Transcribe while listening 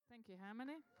you. How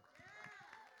many?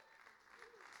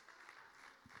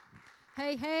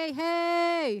 Hey, hey,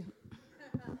 hey.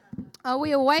 Are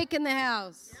we awake in the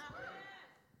house?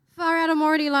 Far out, I'm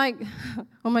already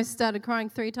almost started crying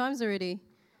 3 times already.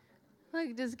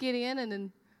 Just getting in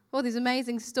and all these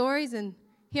amazing stories and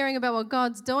hearing about what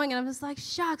God's doing. And I'm just like,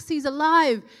 shucks, he's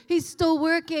alive. He's still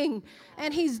working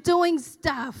and he's doing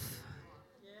stuff.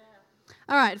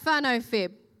 All right, whānau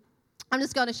Feb. I'm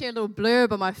just going to share a little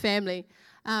blurb on my family.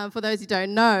 For those who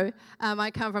don't know,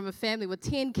 I come from a family with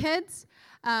 10 kids.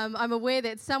 I'm aware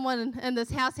that someone in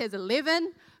this house has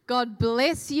 11. God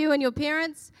bless you and your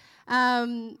parents.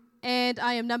 And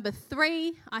I am number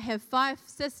 3. I have 5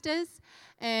 sisters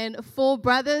and 4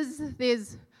 brothers.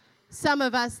 There's some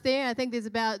of us there. I think there's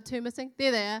about 2 missing.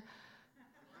 There they are.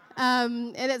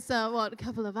 And it's, a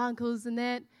couple of uncles and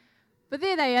that. But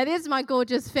there they are. There's my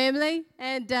gorgeous family.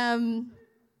 And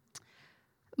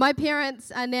my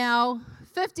parents are now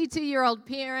 52-year-old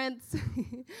parents,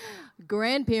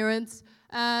 grandparents,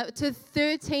 to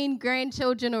 13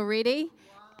 grandchildren already,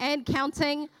 and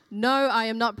counting. No, I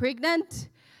am not pregnant.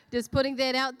 Just putting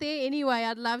that out there. Anyway,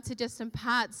 I'd love to just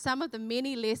impart some of the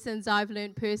many lessons I've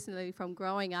learned personally from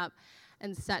growing up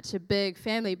in such a big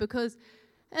family, because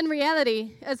in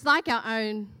reality, it's like our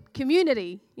own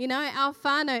community. You know, our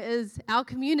whānau is our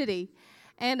community.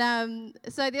 And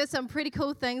so there's some pretty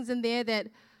cool things in there that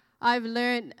I've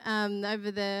learned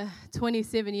over the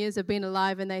 27 years I've been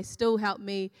alive, and they still help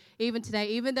me even today.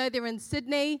 Even though they're in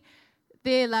Sydney,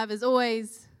 their love is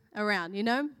always around, you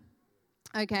know?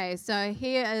 Okay, so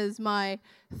here is my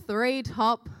 3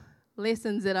 top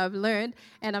lessons that I've learned,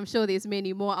 and I'm sure there's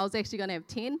many more. I was actually going to have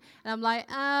 10, and I'm like,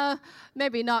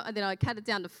 maybe not. And then I cut it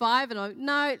down to 5, and I'm like,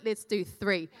 no, let's do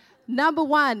 3. Number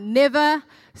 1, never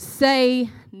say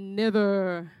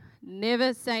never.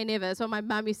 Never say never. That's what my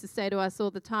mum used to say to us all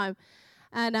the time.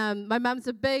 And my mum's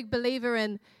a big believer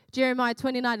in Jeremiah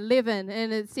 29:11,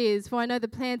 and it says, "For I know the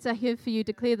plans are here for you,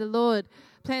 declare the Lord.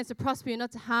 Plans to prosper you,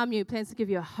 not to harm you. Plans to give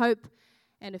you a hope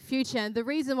and a future." And the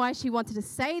reason why she wanted to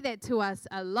say that to us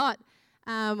a lot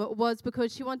was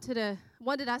because she wanted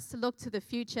us to look to the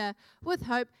future with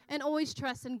hope and always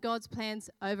trust in God's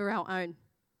plans over our own,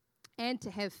 and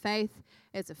to have faith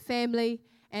as a family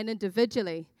and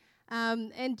individually.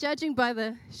 And judging by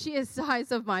the sheer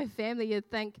size of my family, you'd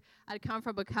think I'd come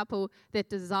from a couple that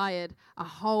desired a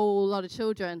whole lot of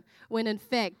children, when in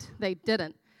fact they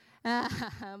didn't.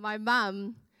 My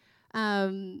mum,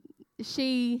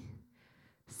 she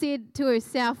said to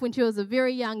herself when she was a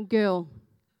very young girl,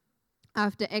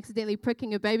 after accidentally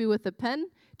pricking a baby with a pin,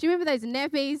 do you remember those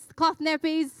nappies, cloth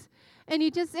nappies? And you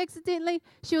just accidentally,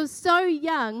 she was so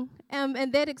young,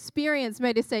 and that experience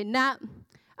made her say, nah,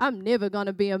 I'm never going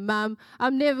to be a mum.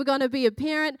 I'm never going to be a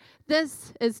parent.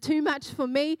 This is too much for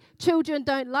me. Children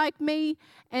don't like me.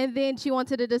 And then she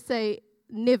wanted her to say,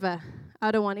 never. I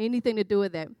don't want anything to do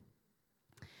with that.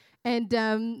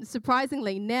 And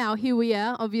surprisingly, now here we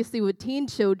are, obviously with 10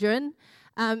 children,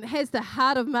 has the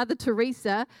heart of Mother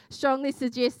Teresa, strongly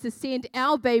suggests to send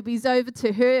our babies over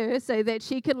to her so that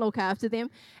she can look after them.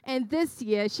 And this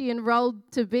year, she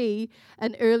enrolled to be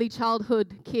an early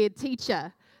childhood care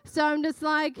teacher. So I'm just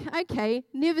like, okay,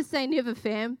 never say never,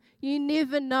 fam. You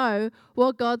never know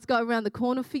what God's got around the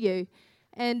corner for you.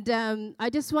 And I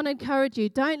just want to encourage you,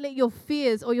 don't let your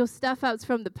fears or your stuff-ups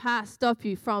from the past stop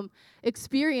you from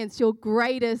experience your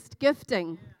greatest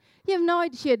gifting. She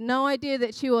had no idea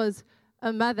that she was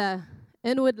a mother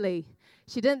inwardly.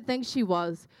 She didn't think she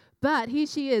was. But here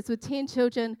she is with 10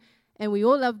 children, and we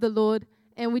all love the Lord,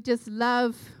 and we just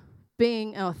love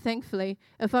being, thankfully,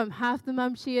 if I'm half the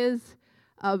mum she is,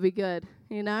 I'll be good,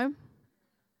 you know?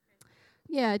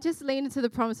 Yeah, just lean into the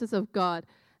promises of God.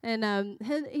 And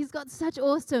he's got such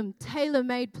awesome,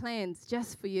 tailor-made plans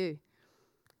just for you.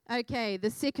 Okay, the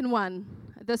second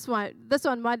one. This one,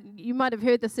 you might have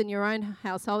heard this in your own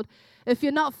household. If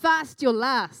you're not fast, you'll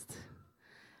last.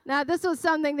 Now, this was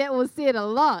something that was said a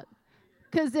lot.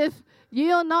 Because if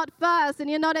you're not fast and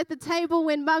you're not at the table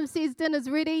when mum says dinner's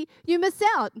ready, you miss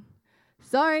out.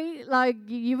 Sorry,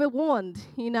 you were warned,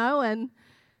 you know, and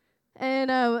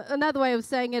another way of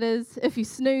saying it is, if you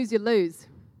snooze, you lose.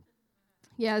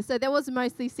 Yeah, so that was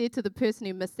mostly said to the person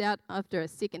who missed out after a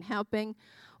second helping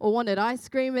or wanted ice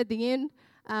cream at the end,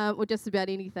 or just about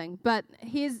anything. But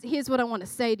here's what I want to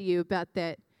say to you about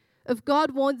that. If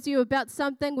God warns you about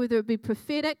something, whether it be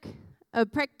prophetic, a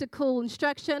practical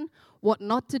instruction, what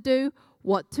not to do,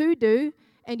 what to do,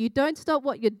 and you don't stop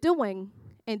what you're doing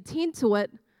and tend to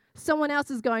it, someone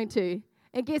else is going to.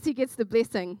 And guess who gets the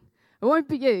blessing? It won't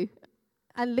be you,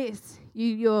 unless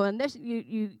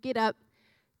you get up,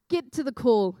 get to the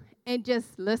call, and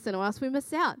just listen, or else we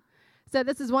miss out. So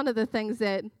this is one of the things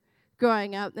that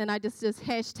growing up, and I just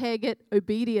hashtag it,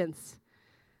 obedience.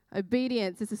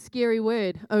 Obedience is a scary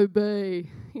word. Obey,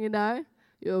 you know?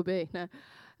 You obey. No.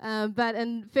 But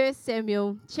in 1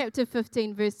 Samuel chapter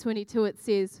 15, verse 22, it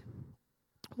says,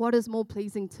 what is more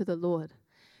pleasing to the Lord?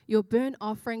 Your burnt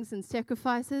offerings and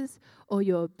sacrifices, or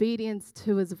your obedience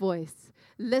to his voice?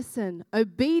 Listen,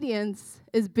 obedience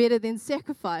is better than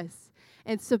sacrifice,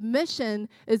 and submission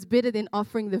is better than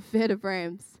offering the fat of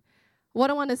rams. What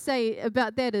I want to say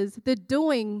about that is the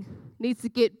doing needs to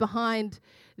get behind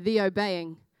the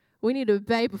obeying. We need to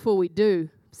obey before we do.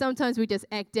 Sometimes we just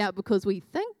act out because we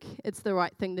think it's the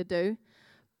right thing to do.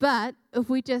 But if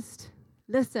we just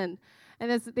listen,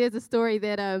 and there's a story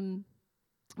that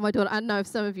my daughter, I don't know if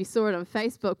some of you saw it on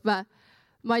Facebook, but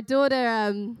my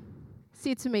daughter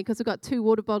said to me, because we got 2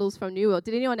 water bottles from New World.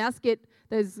 Did anyone else get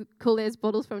those cool ass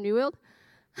bottles from New World?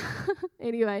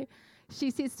 Anyway, she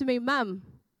says to me, Mum,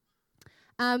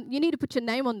 you need to put your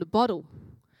name on the bottle.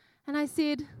 And I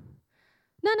said,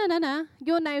 no.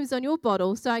 Your name's on your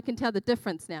bottle, so I can tell the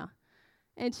difference now.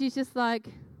 And she's just like,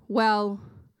 well,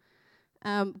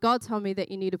 God told me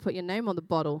that you need to put your name on the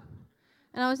bottle.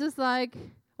 And I was just like,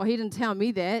 well, he didn't tell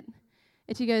me that.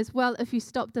 And she goes, well, if you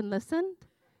stopped and listened,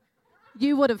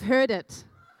 you would have heard it.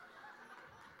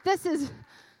 This is,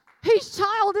 whose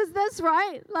child is this,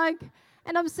 right? Like,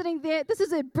 and I'm sitting there, this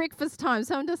is at breakfast time,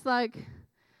 so I'm just like,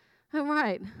 all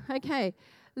right, okay.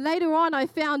 Later on, I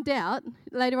found out,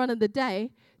 later on in the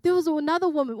day, there was another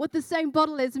woman with the same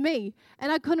bottle as me, and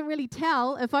I couldn't really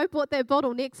tell. If I bought that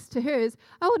bottle next to hers,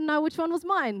 I wouldn't know which one was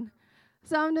mine.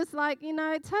 So I'm just like,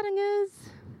 taringers.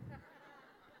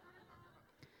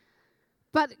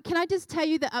 But can I just tell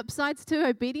you the upsides to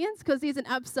obedience? Because there's an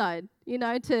upside,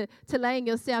 to laying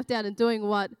yourself down and doing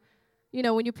what,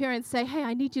 when your parents say, hey,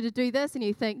 I need you to do this, and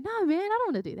you think, no, man, I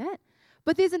don't want to do that.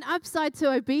 But there's an upside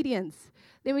to obedience.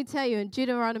 Let me tell you, in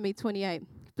Deuteronomy 28,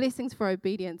 blessings for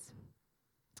obedience.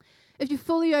 If you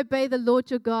fully obey the Lord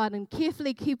your God and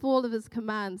carefully keep all of his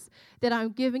commands that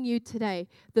I'm giving you today,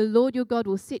 the Lord your God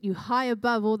will set you high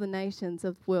above all the nations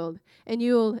of the world, and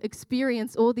you will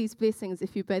experience all these blessings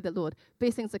if you obey the Lord.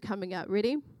 Blessings are coming up.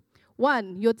 Ready?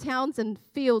 1, your towns and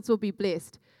fields will be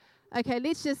blessed. Okay,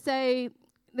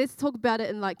 let's talk about it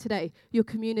in like today. Your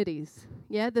communities,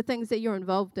 the things that you're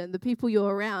involved in, the people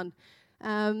you're around.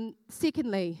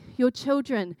 Secondly, your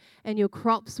children and your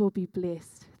crops will be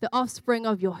blessed. The offspring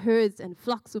of your herds and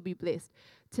flocks will be blessed.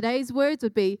 Today's words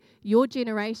would be your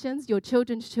generations, your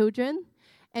children's children,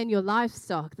 and your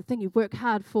livestock, the thing you work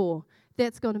hard for,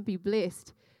 that's going to be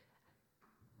blessed.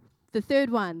 The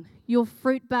third one, your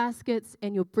fruit baskets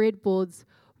and your breadboards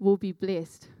will be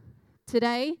blessed.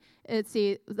 Today, it's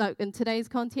like in today's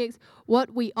context,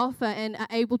 what we offer and are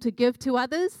able to give to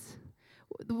others,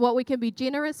 what we can be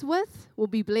generous with, will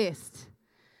be blessed.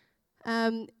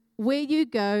 Where you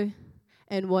go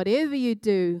and whatever you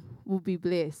do will be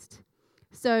blessed.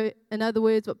 So, in other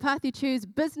words, what path you choose,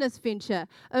 business venture,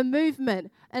 a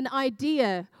movement, an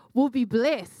idea will be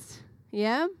blessed.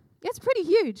 Yeah? It's pretty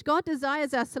huge. God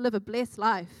desires us to live a blessed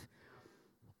life.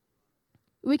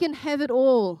 We can have it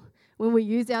all when we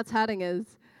use our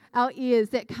tarangas, our ears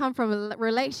that come from a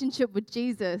relationship with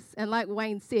Jesus. And like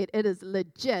Wayne said, it is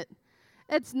legit.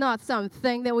 It's not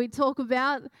something that we talk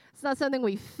about. It's not something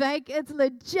we fake. It's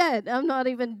legit. I'm not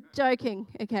even joking.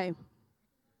 Okay.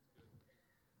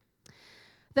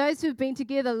 Those who've been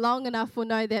together long enough will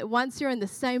know that once you're in the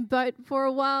same boat for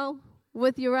a while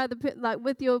with your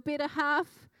with your better half,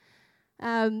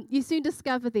 you soon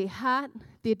discover their heart,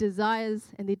 their desires,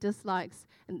 and their dislikes.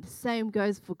 And the same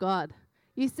goes for God.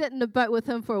 You sit in the boat with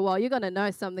him for a while, you're going to know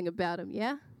something about him,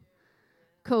 yeah?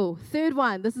 Cool. Third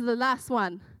one. This is the last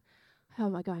one. How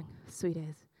am I going? Sweet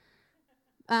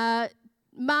as.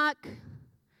 Mark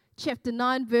chapter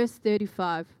 9, verse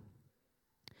 35.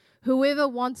 Whoever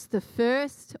wants to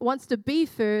be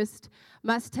first,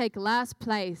 must take last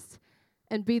place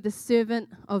and be the servant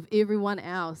of everyone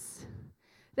else.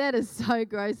 That is so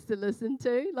gross to listen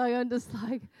to. Like, I'm just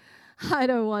like, I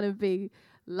don't want to be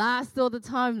last all the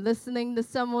time, listening to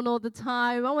someone all the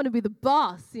time. I want to be the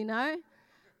boss,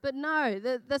 But no,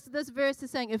 this verse is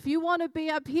saying, if you want to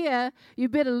be up here, you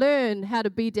better learn how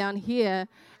to be down here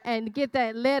and get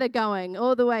that ladder going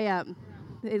all the way up.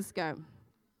 Let's go.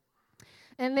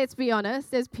 And let's be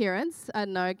honest, as parents, I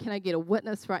don't know, can I get a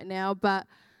witness right now? But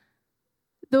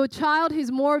the child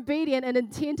who's more obedient and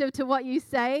attentive to what you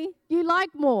say, you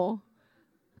like more.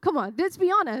 Come on, let's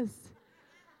be honest.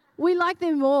 We like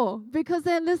them more because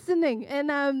they're listening.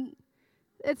 And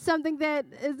it's something that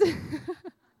is...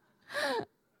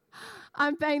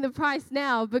 I'm paying the price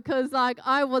now because,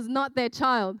 I was not that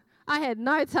child. I had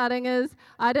no taringas.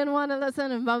 I didn't want to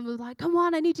listen, and Mum was like, "Come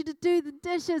on, I need you to do the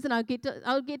dishes," and I'll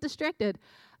get distracted,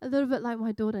 a little bit like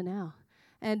my daughter now,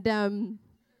 and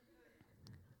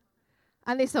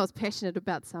unless I was passionate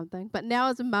about something. But now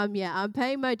as a mum, I'm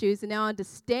paying my dues, and now I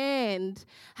understand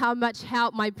how much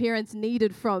help my parents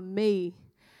needed from me.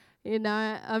 You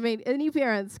know, I mean, any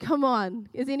parents, come on.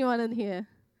 Is anyone in here?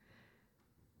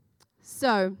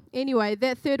 So, anyway,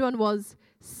 that third one was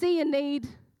see a need,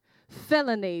 fill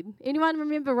a need. Anyone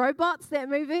remember Robots, that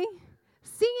movie?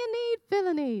 See a need, fill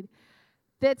a need.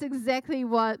 That's exactly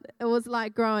what it was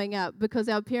like growing up, because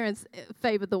our parents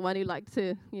favored the one who liked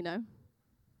to,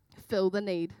 fill the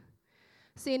need.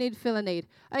 See a need, fill a need.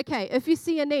 Okay, if you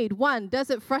see a need, 1, does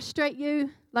it frustrate you?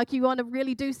 Like you want to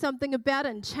really do something about it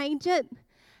and change it?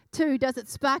 2, does it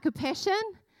spark a passion?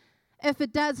 If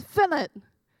it does, fill it,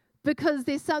 because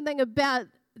there's something about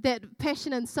that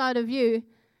passion inside of you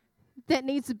that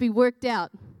needs to be worked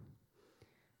out.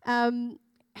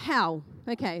 How?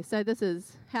 Okay, so this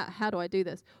is, how do I do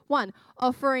this? 1,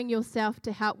 offering yourself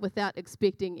to help without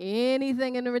expecting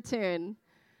anything in return.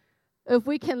 If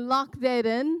we can lock that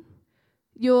in,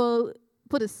 you'll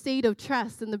put a seed of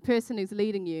trust in the person who's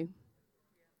leading you.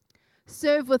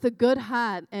 Serve with a good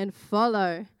heart and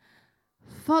follow.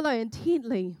 Follow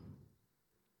intently.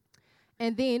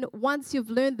 And then, once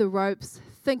you've learned the ropes,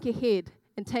 think ahead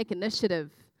and take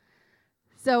initiative.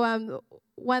 So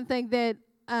one thing that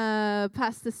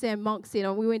Pastor Sam Monk said,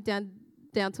 we went down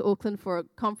to Auckland for a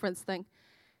conference thing,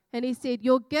 and he said,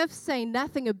 your gifts say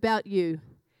nothing about you.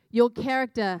 Your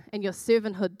character and your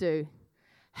servanthood do.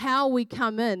 How we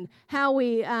come in, how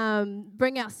we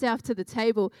bring ourselves to the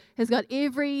table has got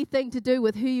everything to do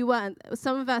with who you are. And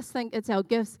some of us think it's our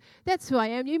gifts. That's who I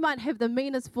am. You might have the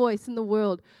meanest voice in the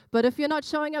world, but if you're not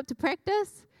showing up to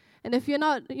practice, and if you're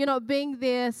not being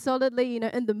there solidly,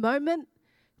 in the moment,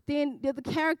 then the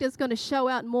character is going to show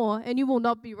out more, and you will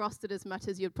not be rostered as much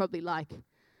as you'd probably like.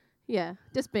 Yeah,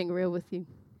 just being real with you.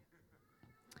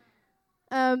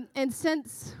 And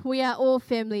since we are all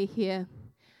family here,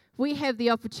 we have the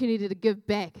opportunity to give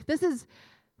back. This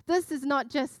is not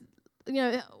just,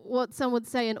 what some would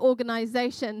say an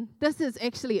organization. This is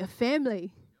actually a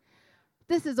family.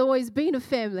 This has always been a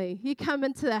family. You come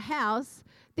into the house,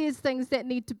 there's things that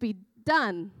need to be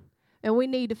done, and we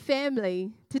need a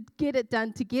family to get it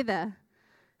done together.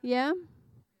 Yeah?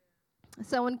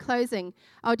 So in closing,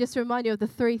 I'll just remind you of the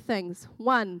 3 things.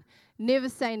 1, never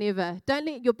say never. Don't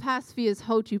let your past fears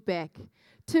hold you back.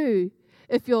 2,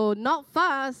 if you're not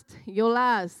fast, you'll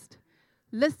last.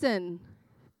 Listen,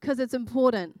 because it's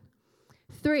important.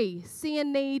 3, see a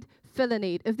need, fill a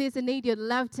need. If there's a need you'd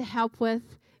love to help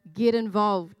with, get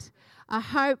involved. I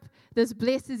hope this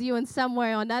blesses you in some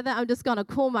way or another. I'm just going to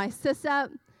call my sis up.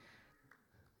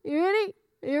 You ready?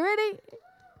 You ready?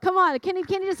 Come on, can you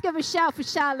just give a shout for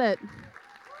Charlotte?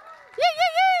 Yay,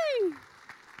 yay, yay!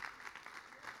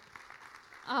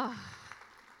 Oh.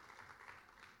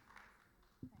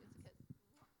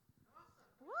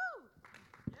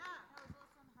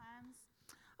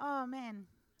 Oh, man.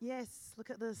 Yes, look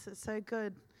at this. It's so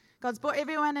good. God's brought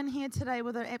everyone in here today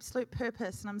with an absolute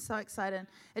purpose, and I'm so excited.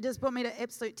 It just brought me to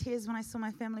absolute tears when I saw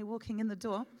my family walking in the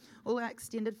door, all our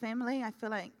extended family. I feel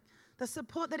like the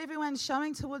support that everyone's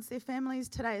showing towards their families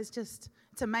today is just,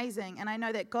 it's amazing. And I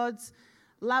know that God's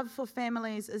love for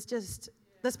families is just,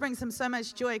 this brings him so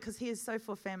much joy because he is so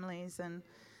for families, and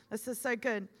this is so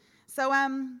good. So,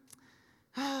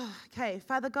 okay,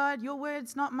 Father God, your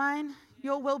words, not mine.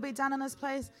 Your will be done in this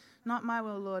place, not my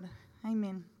will, Lord.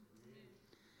 Amen.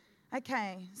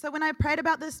 Okay, so when I prayed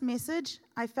about this message,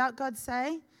 I felt God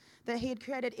say that he had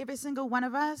created every single one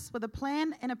of us with a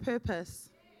plan and a purpose.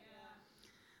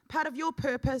 Part of your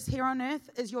purpose here on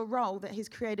earth is your role that he's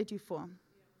created you for.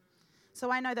 So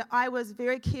I know that I was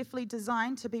very carefully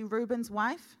designed to be Reuben's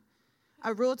wife,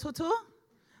 a ruatoto,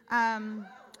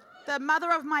 the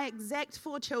mother of my exact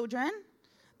 4 children,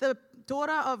 the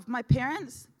daughter of my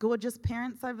parents, gorgeous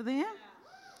parents over there,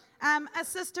 a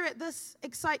sister at this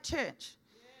Excite church,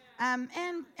 and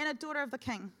a daughter of the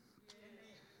King.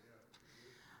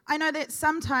 I know that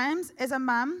sometimes as a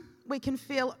mum, we can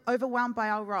feel overwhelmed by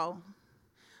our role.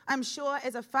 I'm sure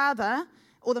as a father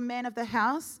or the man of the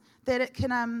house, that it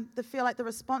can feel like the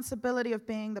responsibility of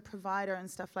being the provider and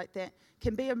stuff like that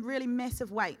can be a really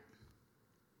massive weight.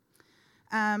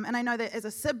 And I know that as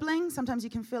a sibling, sometimes you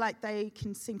can feel like they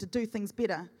can seem to do things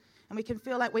better, and we can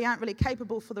feel like we aren't really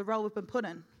capable for the role we've been put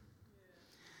in.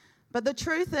 But the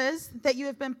truth is that you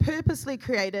have been purposely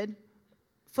created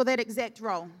for that exact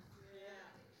role.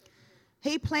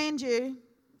 He planned you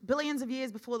billions of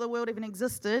years before the world even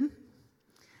existed,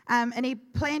 and he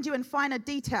planned you in finer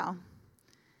detail.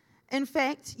 In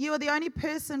fact, you are the only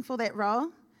person for that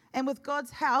role, and with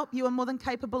God's help, you are more than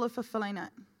capable of fulfilling it.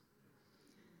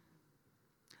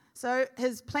 So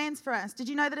his plans for us. Did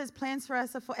you know that his plans for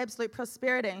us are for absolute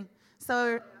prosperity?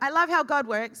 So I love how God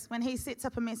works. When he sets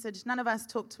up a message, none of us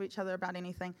talk to each other about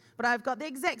anything. But I've got the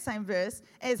exact same verse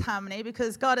as Harmony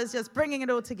because God is just bringing it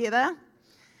all together.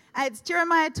 It's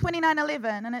Jeremiah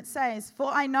 29:11, and it says,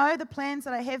 "For I know the plans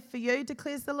that I have for you,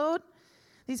 declares the Lord.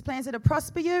 These plans are to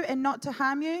prosper you and not to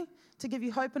harm you, to give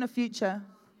you hope and a future."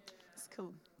 It's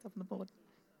cool. It's up on the board.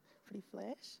 Pretty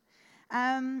flash.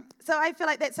 So I feel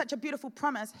like that's such a beautiful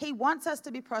promise. He wants us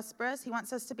to be prosperous. He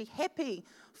wants us to be happy,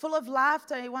 full of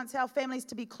laughter. He wants our families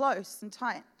to be close and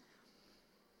tight.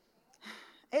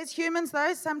 As humans,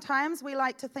 though, sometimes we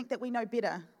like to think that we know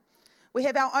better. We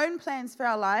have our own plans for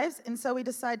our lives, and so we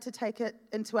decide to take it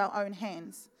into our own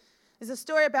hands. There's a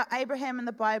story about Abraham in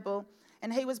the Bible,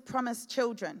 and he was promised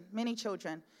children, many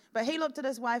children. But he looked at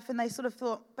his wife, and they sort of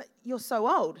thought, "But you're so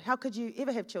old. How could you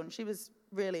ever have children?" She was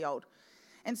really old.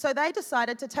 And so they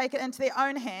decided to take it into their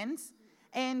own hands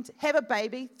and have a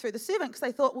baby through the servant, because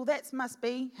they thought, well, that must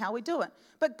be how we do it.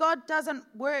 But God doesn't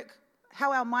work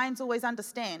how our minds always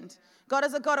understand. God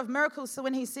is a God of miracles, so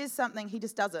when he says something, he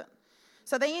just does it.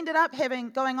 So they ended up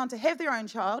going on to have their own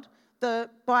child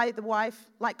by the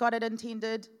wife, like God had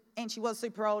intended, and she was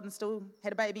super old and still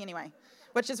had a baby anyway,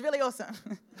 which is really awesome.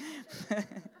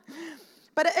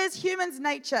 But it is humans'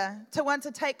 nature to want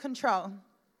to take control.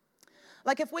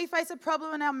 Like if we face a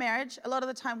problem in our marriage, a lot of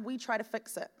the time we try to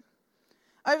fix it.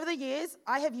 Over the years,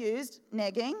 I have used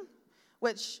nagging,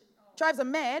 which drives them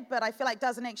mad, but I feel like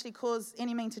doesn't actually cause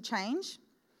any mean to change.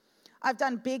 I've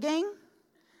done begging.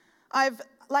 I've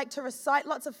liked to recite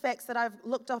lots of facts that I've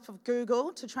looked off of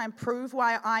Google to try and prove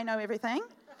why I know everything.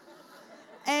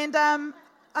 And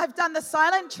I've done the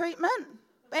silent treatment,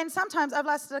 and sometimes I've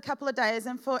lasted a couple of days,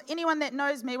 and for anyone that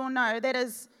knows me will know that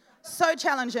is so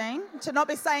challenging to not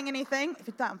be saying anything.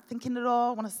 If I'm thinking it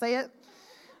all, I want to say it.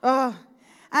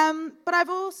 But I've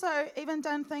also even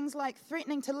done things like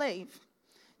threatening to leave,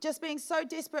 just being so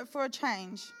desperate for a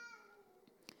change.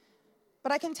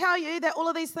 But I can tell you that all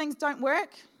of these things don't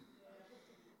work.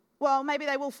 Well, maybe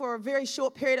they will for a very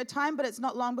short period of time, but it's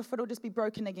not long before it'll just be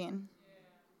broken again.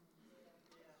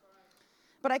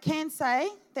 But I can say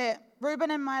that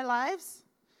Reuben and my lives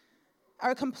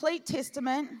are a complete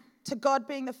testament to God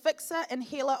being the fixer and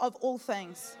healer of all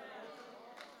things.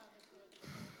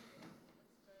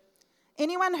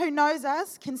 Anyone who knows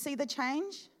us can see the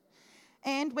change,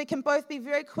 and we can both be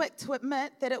very quick to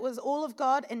admit that it was all of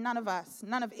God and none of us,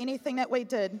 none of anything that we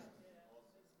did.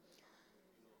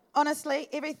 Honestly,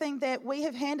 everything that we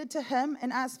have handed to him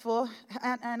and asked for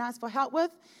help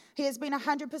with, he has been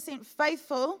 100%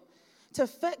 faithful to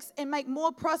fix and make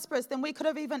more prosperous than we could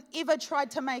have even ever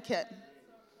tried to make it.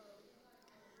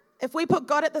 If we put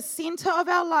God at the center of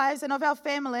our lives and of our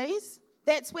families,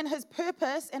 that's when his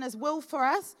purpose and his will for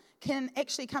us can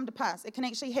actually come to pass. It can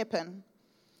actually happen.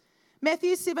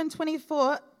 Matthew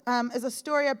 7:24 is a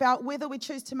story about whether we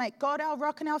choose to make God our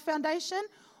rock and our foundation,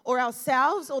 or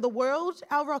ourselves or the world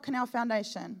our rock and our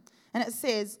foundation. And it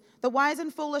says, "The wise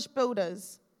and foolish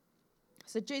builders."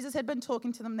 So Jesus had been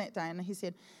talking to them that day, and he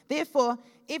said, "Therefore,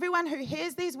 everyone who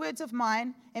hears these words of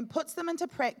mine and puts them into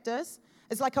practice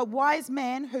is like a wise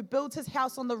man who builds his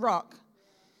house on the rock.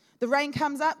 The rain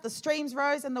comes up, the streams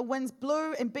rose, and the winds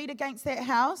blew and beat against that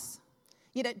house.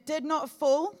 Yet it did not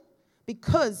fall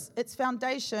because its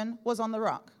foundation was on the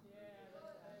rock.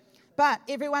 But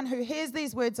everyone who hears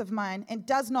these words of mine and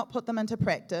does not put them into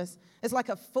practice is like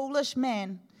a foolish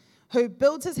man who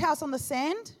builds his house on the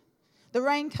sand. The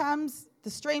rain comes, the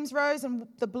streams rose, and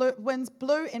the winds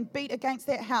blew and beat against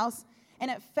that house, and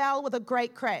it fell with a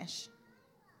great crash."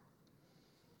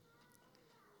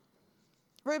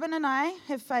 Reuben and I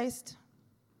have faced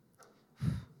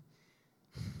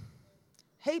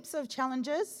heaps of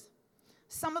challenges.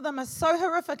 Some of them are so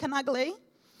horrific and ugly,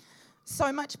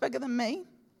 so much bigger than me.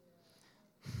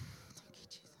 Thank you,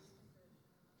 Jesus.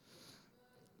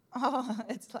 Oh,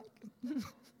 it's like,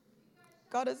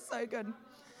 God is so good.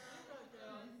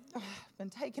 Oh, I've been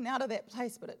taken out of that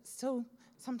place, but it's still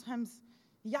sometimes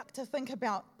yuck to think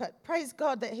about. But praise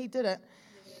God that he did it.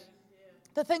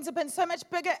 The things have been so much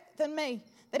bigger than me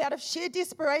that out of sheer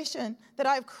desperation that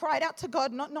I've cried out to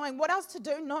God, not knowing what else to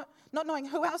do, not knowing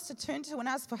who else to turn to and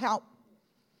ask for help.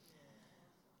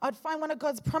 I'd find one of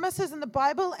God's promises in the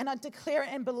Bible and I'd declare it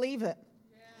and believe it.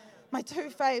 My two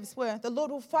faves were, the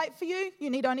Lord will fight for you, you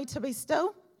need only to be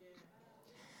still.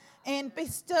 And be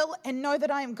still and know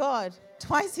that I am God.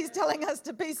 Twice he's telling us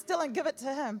to be still and give it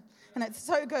to him. And it's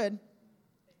so good.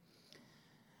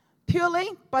 Purely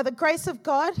by the grace of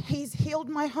God, he's healed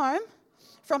my home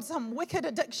from some wicked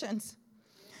addictions.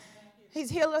 He's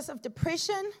healed us of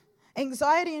depression,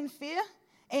 anxiety and fear,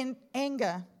 and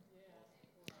anger.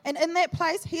 And in that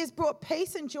place, he has brought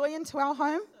peace and joy into our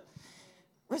home,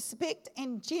 respect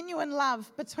and genuine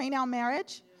love between our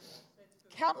marriage,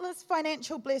 countless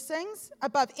financial blessings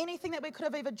above anything that we could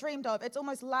have ever dreamed of. It's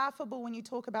almost laughable when you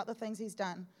talk about the things he's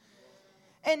done.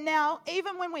 And now,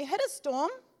 even when we hit a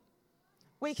storm,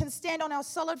 we can stand on our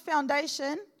solid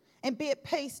foundation and be at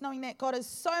peace, knowing that God is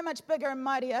so much bigger and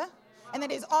mightier and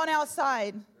that he's on our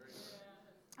side.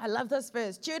 I love this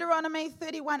verse. Deuteronomy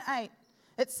 31:8.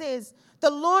 It says, the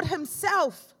Lord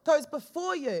himself goes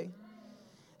before you.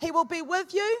 He will be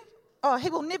with you. He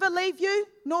will never leave you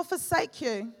nor forsake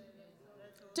you.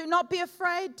 Do not be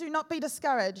afraid. Do not be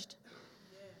discouraged.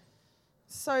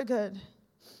 So good.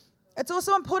 It's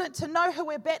also important to know who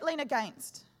we're battling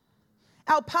against.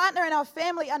 Our partner and our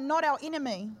family are not our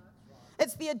enemy.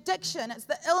 It's the addiction, it's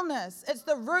the illness, it's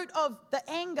the root of the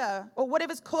anger or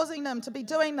whatever's causing them to be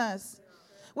doing this.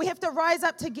 We have to rise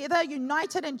up together,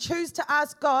 united, and choose to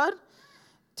ask God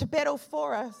to battle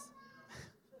for us.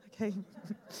 Okay.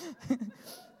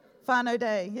 Whānau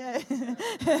day, yeah.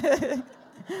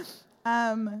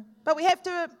 But we have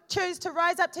to choose to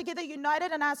rise up together,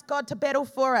 united, and ask God to battle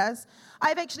for us.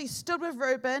 I've actually stood with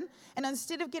Reuben, and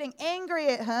instead of getting angry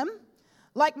at him,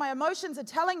 like my emotions are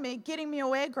telling me, getting me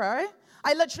all aggro,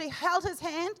 I literally held his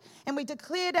hand, and I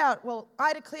declared out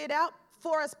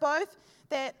for us both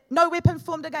that no weapon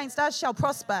formed against us shall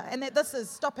prosper, and that this is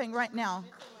stopping right now.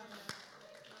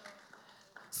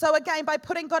 So again, by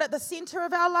putting God at the center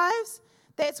of our lives,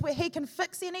 that's where he can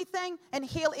fix anything and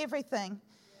heal everything.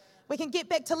 We can get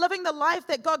back to living the life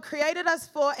that God created us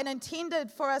for and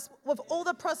intended for us with all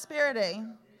the prosperity.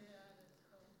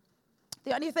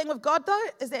 The only thing with God, though,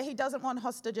 is that he doesn't want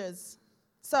hostages.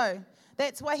 So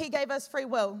that's why he gave us free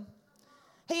will.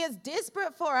 He is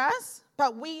desperate for us,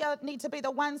 but we need to be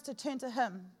the ones to turn to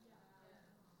him.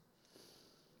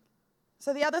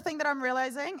 So the other thing that I'm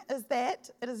realizing is that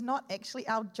it is not actually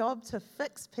our job to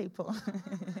fix people.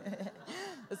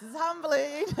 This is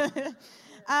humbling.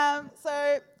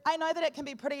 So I know that it can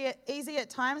be pretty easy at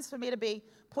times for me to be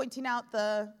pointing out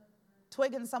the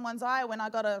twig in someone's eye when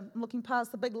I'm looking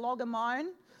past the big log of my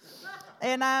own.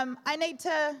 And I need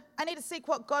to seek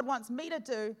what God wants me to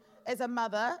do as a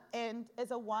mother and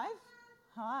as a wife.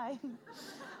 Hi.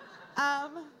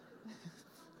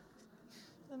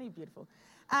 Isn't he beautiful?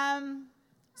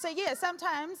 So yeah,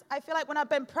 sometimes I feel like when I've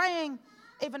been praying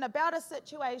even about a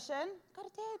situation, got a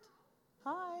dad.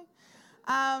 Hi.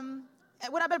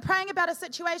 When I've been praying about a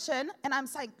situation and I'm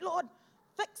saying, Lord,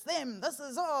 fix them. This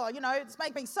is, it's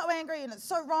making me so angry and it's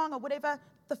so wrong or whatever.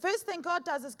 The first thing God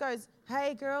does is goes,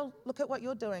 hey girl, look at what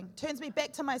you're doing. Turns me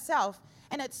back to myself.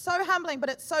 And it's so humbling, but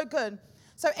it's so good.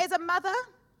 So as a mother,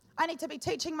 I need to be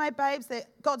teaching my babes that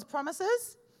God's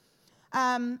promises.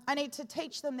 I need to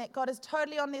teach them that God is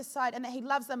totally on their side and that he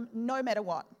loves them no matter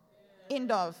what.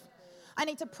 End of. I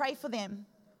need to pray for them.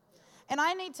 And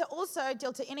I need to also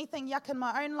deal to anything yuck in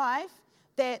my own life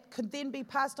that could then be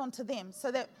passed on to them.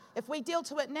 So that if we deal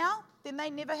to it now, then they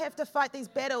never have to fight these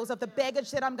battles of the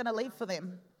baggage that I'm going to leave for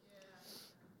them.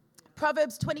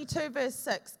 Proverbs 22 verse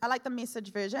 6. I like the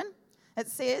Message version. It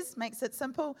says, makes it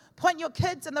simple, point your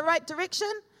kids in the right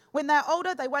direction. When they're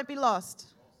older, they won't be lost.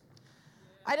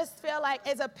 I just feel like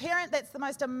as a parent, that's the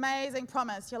most amazing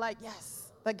promise. You're like,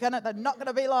 yes, they're not going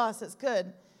to be lost. It's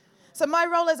good. So my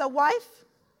role as a wife,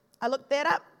 I looked that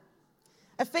up.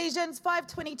 Ephesians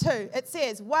 5:22, it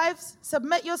says, wives,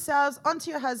 submit yourselves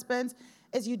unto your husbands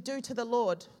as you do to the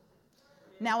Lord.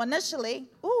 Now initially,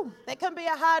 that can be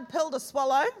a hard pill to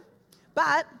swallow,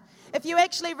 but if you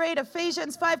actually read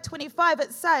Ephesians 5:25,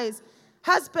 it says,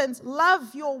 husbands,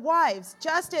 love your wives,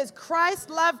 just as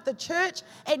Christ loved the church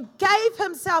and gave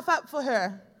himself up for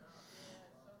her.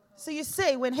 So you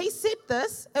see, when he said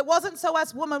this, it wasn't so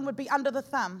us women would be under the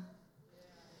thumb.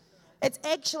 It's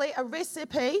actually a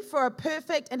recipe for a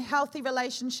perfect and healthy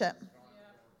relationship.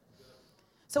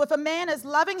 So if a man is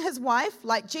loving his wife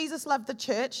like Jesus loved the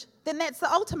church, then that's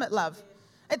the ultimate love.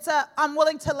 It's a I'm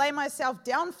willing to lay myself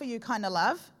down for you kind of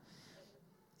love.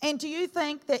 And do you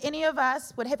think that any of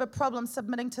us would have a problem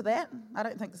submitting to that? I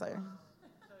don't think so.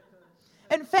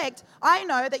 In fact, I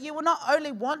know that you will not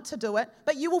only want to do it,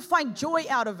 but you will find joy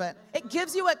out of it. It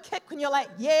gives you a kick when you're like,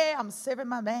 yeah, I'm serving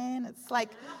my man. It's like,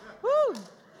 woo.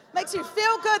 Makes you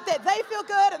feel good that they feel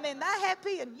good and then they're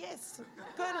happy and yes,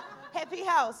 good, happy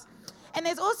house. And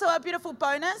there's also a beautiful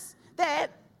bonus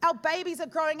that Our babies are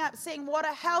growing up seeing what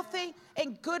a healthy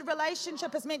and good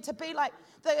relationship is meant to be like.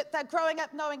 They're growing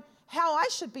up knowing how I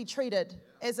should be treated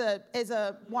as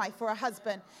a wife or a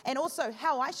husband, and also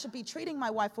how I should be treating my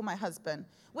wife or my husband.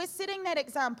 We're setting that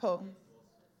example.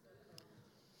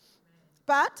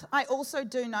 But I also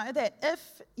do know that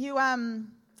if you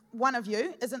one of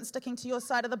you isn't sticking to your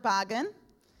side of the bargain,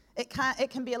 it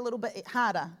can be a little bit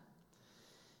harder.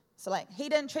 So like, he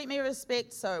didn't treat me with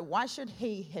respect, so why should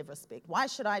he have respect? Why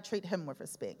should I treat him with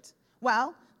respect?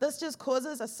 Well, this just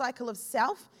causes a cycle of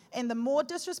self, and the more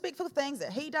disrespectful things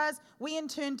that he does, we in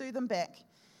turn do them back.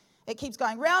 It keeps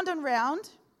going round and round,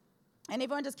 and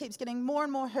everyone just keeps getting more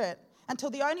and more hurt, until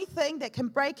the only thing that can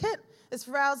break it is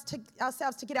for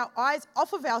ourselves to get our eyes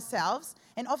off of ourselves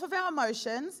and off of our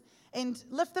emotions and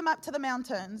lift them up to the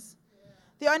mountains.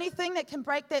 The only thing that can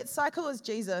break that cycle is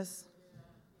Jesus.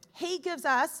 He gives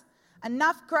us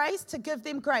enough grace to give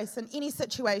them grace in any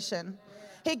situation.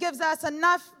 He gives us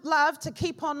enough love to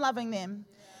keep on loving them.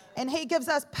 And he gives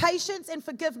us patience and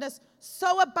forgiveness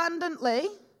so abundantly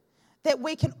that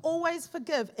we can always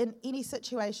forgive in any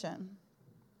situation.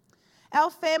 Our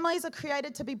families are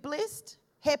created to be blessed,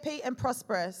 happy, and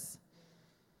prosperous.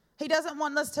 He doesn't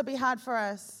want this to be hard for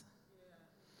us.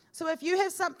 So if you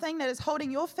have something that is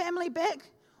holding your family back,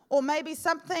 or maybe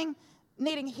something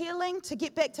needing healing to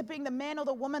get back to being the man or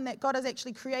the woman that God has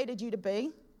actually created you to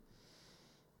be,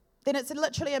 then it's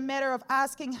literally a matter of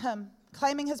asking him,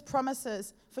 claiming his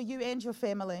promises for you and your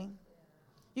family.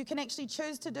 You can actually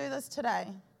choose to do this today.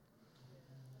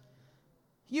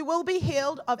 You will be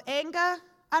healed of anger,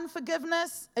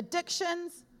 unforgiveness,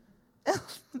 addictions,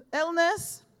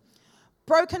 illness,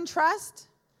 broken trust,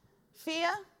 fear,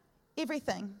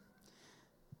 everything.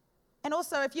 And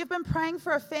also, if you've been praying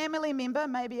for a family member,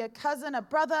 maybe a cousin, a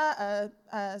brother,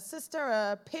 a sister,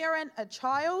 a parent, a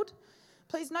child,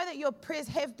 please know that your prayers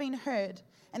have been heard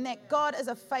and that God is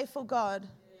a faithful God.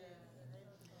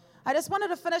 I just wanted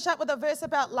to finish up with a verse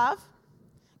about love.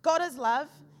 God is love,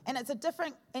 and it's a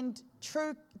different and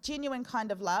true, genuine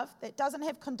kind of love that doesn't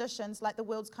have conditions like the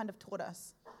world's kind of taught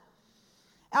us.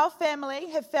 Our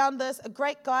family have found this a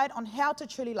great guide on how to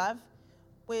truly love.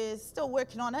 We're still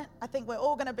working on it. I think we're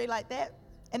all going to be like that,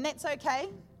 and that's okay.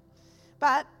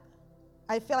 But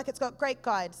I feel like it's got great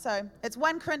guide. So it's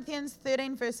 1 Corinthians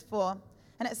 13, verse 4,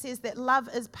 and it says that love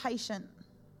is patient.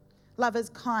 Love is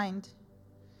kind.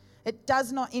 It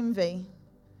does not envy.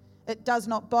 It does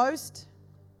not boast.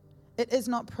 It is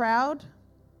not proud.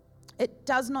 It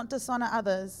does not dishonor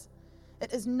others.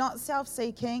 It is not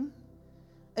self-seeking.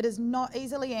 It is not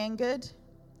easily angered.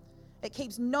 It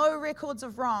keeps no records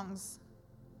of wrongs.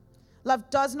 Love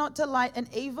does not delight in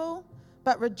evil,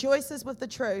 but rejoices with the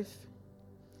truth.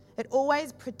 It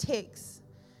always protects.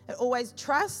 It always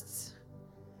trusts.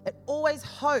 It always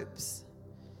hopes.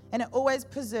 And it always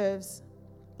preserves.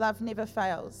 Love never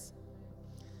fails.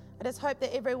 I just hope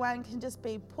that everyone can just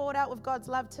be poured out with God's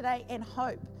love today, and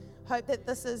hope that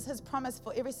this is his promise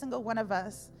for every single one of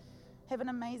us. Have an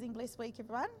amazing, blessed week,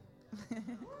 everyone.